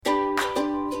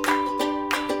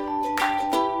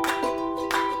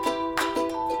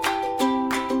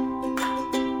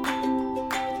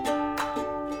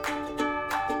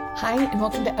Hi, and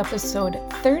welcome to episode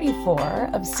 34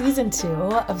 of season 2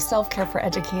 of Self-Care for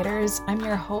Educators. I'm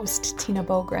your host, Tina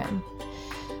Bogren.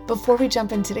 Before we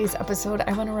jump in today's episode,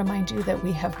 I want to remind you that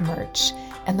we have merch,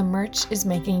 and the merch is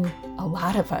making a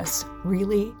lot of us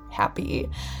really happy.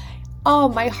 Oh,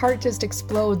 my heart just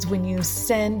explodes when you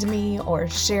send me or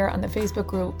share on the Facebook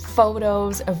group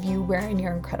photos of you wearing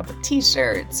your incredible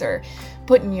t-shirts or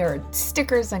putting your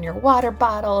stickers on your water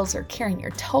bottles or carrying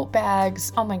your tote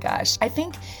bags. Oh my gosh, I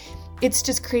think it's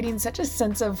just creating such a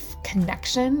sense of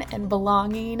connection and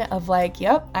belonging of like,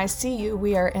 yep, I see you,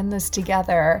 we are in this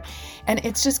together. And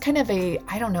it's just kind of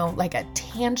like a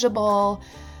tangible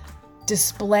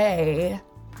display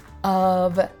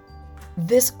of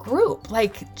this group,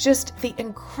 like just the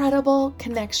incredible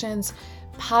connections,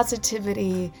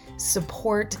 positivity,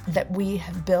 support that we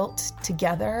have built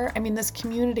together. I mean, this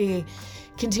community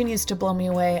continues to blow me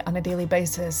away on a daily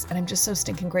basis, and I'm just so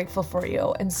stinking grateful for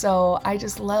you. And so I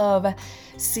just love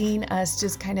seeing us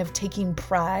just kind of taking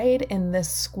pride in this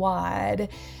squad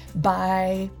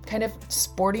by kind of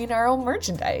sporting our own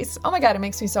merchandise. Oh my God, it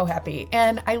makes me so happy.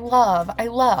 And I love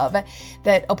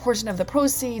that a portion of the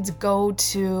proceeds go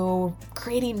to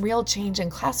creating real change in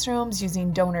classrooms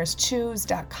using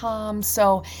DonorsChoose.com.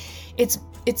 So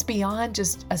it's beyond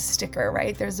just a sticker,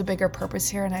 right? There's a bigger purpose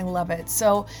here, and I love it.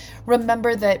 So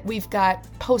remember that we've got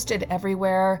posted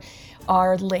everywhere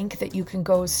our link that you can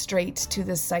go straight to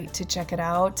the site to check it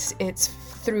out. It's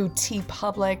through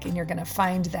TeePublic, and you're going to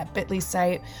find that bit.ly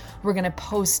site. We're going to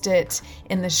post it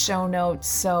in the show notes,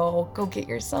 so go get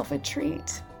yourself a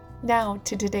treat. Now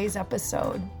to today's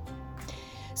episode.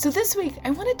 So this week,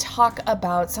 I want to talk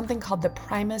about something called the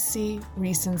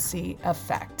primacy-recency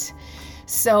effect.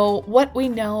 So what we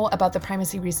know about the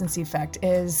primacy-recency effect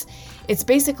is it's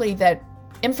basically that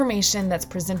information that's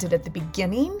presented at the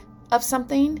beginning of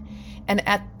something and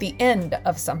at the end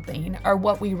of something are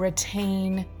what we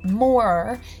retain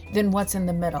more than what's in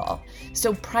the middle.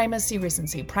 So primacy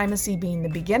being the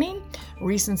beginning,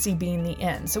 recency being the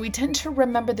end. So we tend to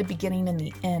remember the beginning and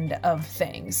the end of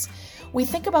things. We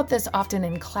think about this often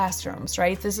in classrooms,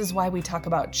 right? This is why we talk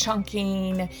about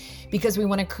chunking, because we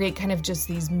want to create kind of just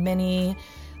these mini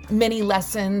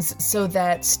lessons so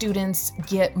that students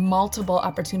get multiple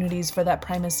opportunities for that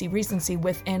primacy recency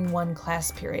within one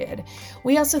class period.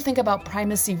 We also think about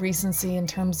primacy recency in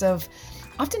terms of,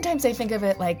 oftentimes I think of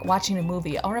it like watching a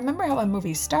movie. I'll remember how a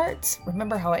movie starts,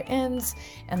 remember how it ends,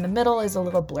 and the middle is a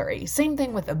little blurry. Same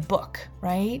thing with a book,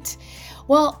 right?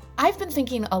 Well, I've been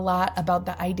thinking a lot about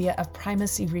the idea of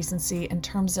primacy recency in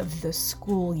terms of the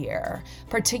school year,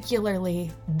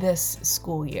 particularly this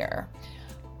school year.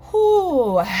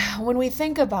 When we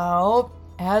think about,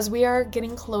 as we are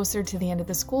getting closer to the end of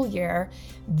the school year,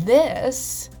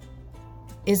 this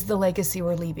is the legacy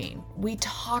we're leaving. We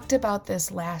talked about this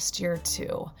last year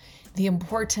too, the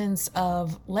importance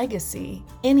of legacy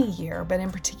any year, but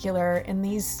in particular in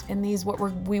these what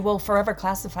we will forever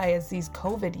classify as these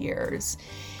COVID years.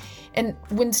 And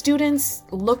when students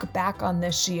look back on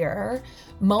this year,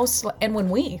 when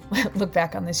we look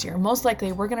back on this year, most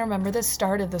likely we're going to remember the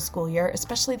start of the school year,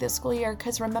 especially this school year,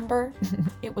 because remember,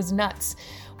 it was nuts.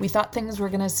 We thought things were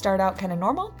going to start out kind of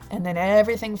normal, and then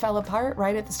everything fell apart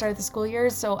right at the start of the school year.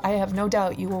 So I have no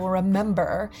doubt you will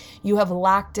remember, you have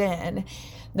locked in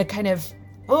the kind of,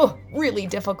 really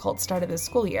difficult start of the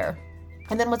school year.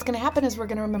 And then what's going to happen is we're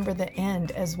going to remember the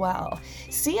end as well.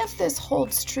 See if this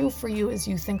holds true for you as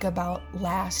you think about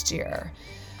last year,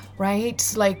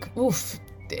 right? Like,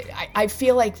 I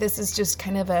feel like this is just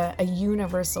kind of a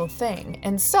universal thing.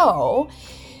 And so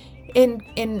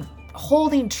in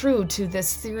holding true to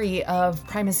this theory of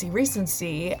primacy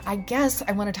recency, I guess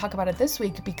I want to talk about it this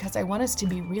week because I want us to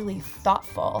be really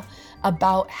thoughtful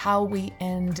about how we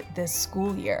end this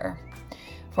school year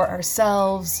for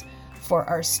ourselves, for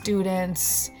our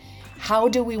students. How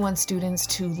do we want students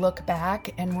to look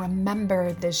back and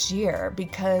remember this year?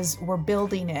 Because we're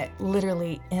building it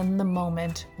literally in the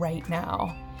moment right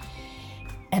now.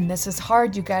 And this is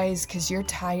hard, you guys, because you're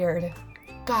tired.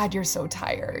 God, you're so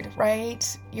tired,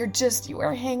 right? You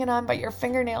are hanging on by your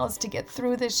fingernails to get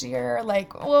through this year.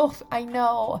 Like, I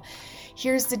know.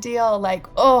 Here's the deal. Like,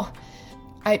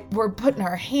 we're putting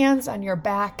our hands on your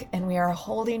back and we are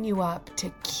holding you up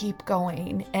to keep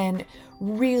going and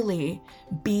really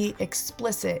be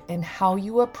explicit in how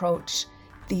you approach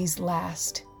these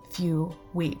last few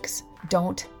weeks.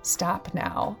 Don't stop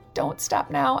now. Don't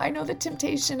stop now. I know the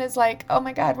temptation is like, oh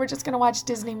my God, we're just going to watch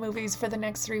Disney movies for the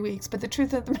next 3 weeks. But the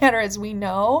truth of the matter is we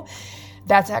know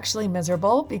that's actually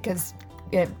miserable because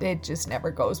it just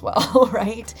never goes well,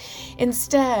 right?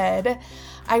 Instead,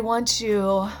 I want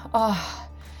you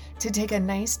to take a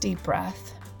nice deep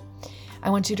breath. I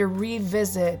want you to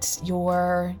revisit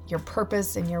your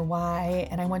purpose and your why,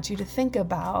 and I want you to think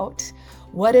about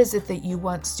what is it that you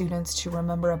want students to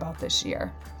remember about this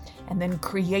year, and then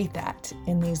create that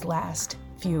in these last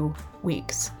few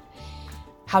weeks.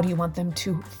 How do you want them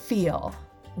to feel?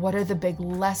 What are the big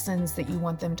lessons that you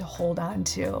want them to hold on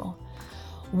to?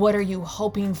 What are you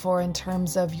hoping for in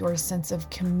terms of your sense of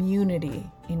community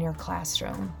in your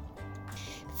classroom?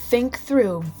 Think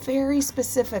through very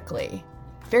specifically,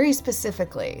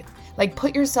 like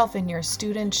put yourself in your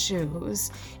student's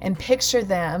shoes and picture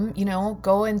them,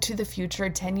 go into the future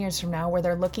 10 years from now where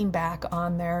they're looking back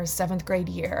on their 7th grade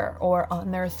year or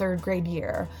on their 3rd grade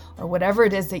year or whatever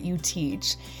it is that you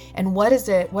teach. And what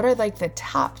are like the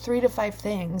top 3 to 5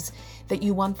 things that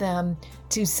you want them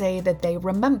to say that they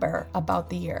remember about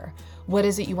the year? What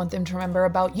is it you want them to remember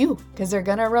about you? Because they're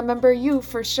going to remember you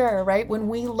for sure, right? When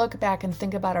we look back and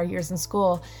think about our years in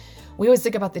school, we always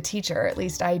think about the teacher, at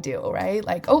least I do, right?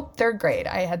 Like, 3rd grade,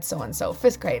 I had so-and-so.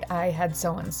 5th grade, I had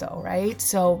so-and-so, right?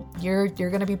 So you're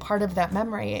going to be part of that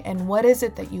memory. And what is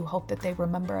it that you hope that they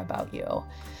remember about you?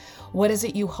 What is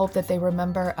it you hope that they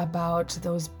remember about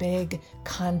those big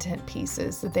content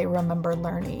pieces that they remember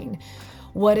learning?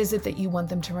 What is it that you want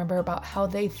them to remember about how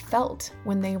they felt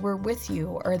when they were with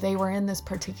you or they were in this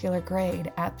particular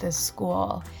grade at this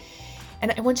school?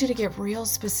 And I want you to get real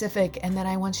specific, and then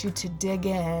I want you to dig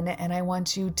in, and I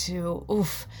want you to,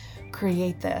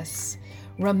 create this.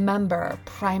 Remember,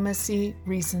 primacy,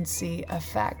 recency,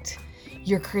 effect.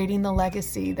 You're creating the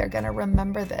legacy. They're going to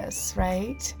remember this,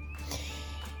 right?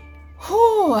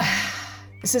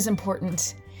 This is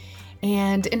important.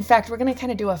 And in fact, we're going to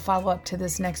kind of do a follow-up to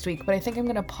this next week, but I think I'm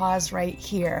going to pause right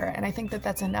here. And I think that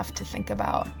that's enough to think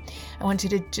about. I want you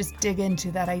to just dig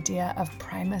into that idea of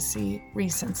primacy,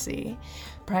 recency.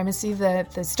 Primacy, the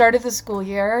start of the school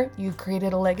year, you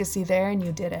created a legacy there and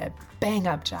you did a bang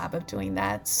up job of doing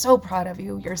that. So proud of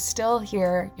you. You're still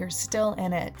here. You're still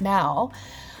in it. Now,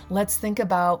 let's think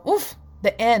about,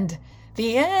 the end.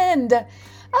 The end.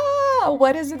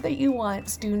 What is it that you want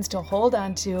students to hold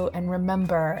on to and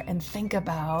remember and think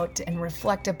about and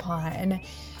reflect upon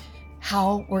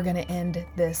how we're going to end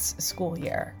this school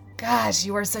year? Gosh,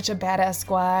 you are such a badass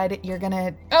squad. You're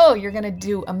going to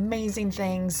do amazing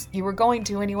things. You were going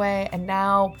to anyway, and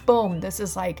now, boom, this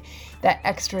is like that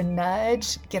extra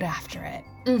nudge. Get after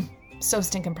it. So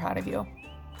stinking proud of you.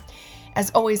 As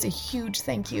always, a huge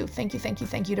thank you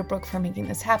to Brooke for making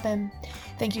this happen.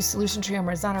 Thank you, Solution Trio and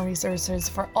Marzano Resources,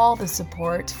 for all the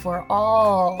support, for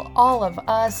all of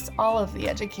us, all of the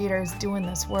educators doing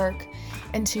this work.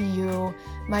 And to you,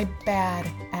 my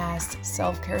badass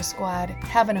self-care squad,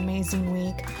 have an amazing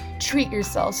week. Treat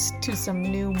yourselves to some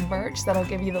new merch that'll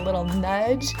give you the little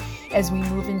nudge as we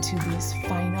move into these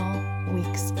final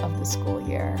weeks of the school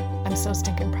year. I'm so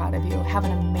stinking proud of you. Have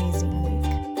an amazing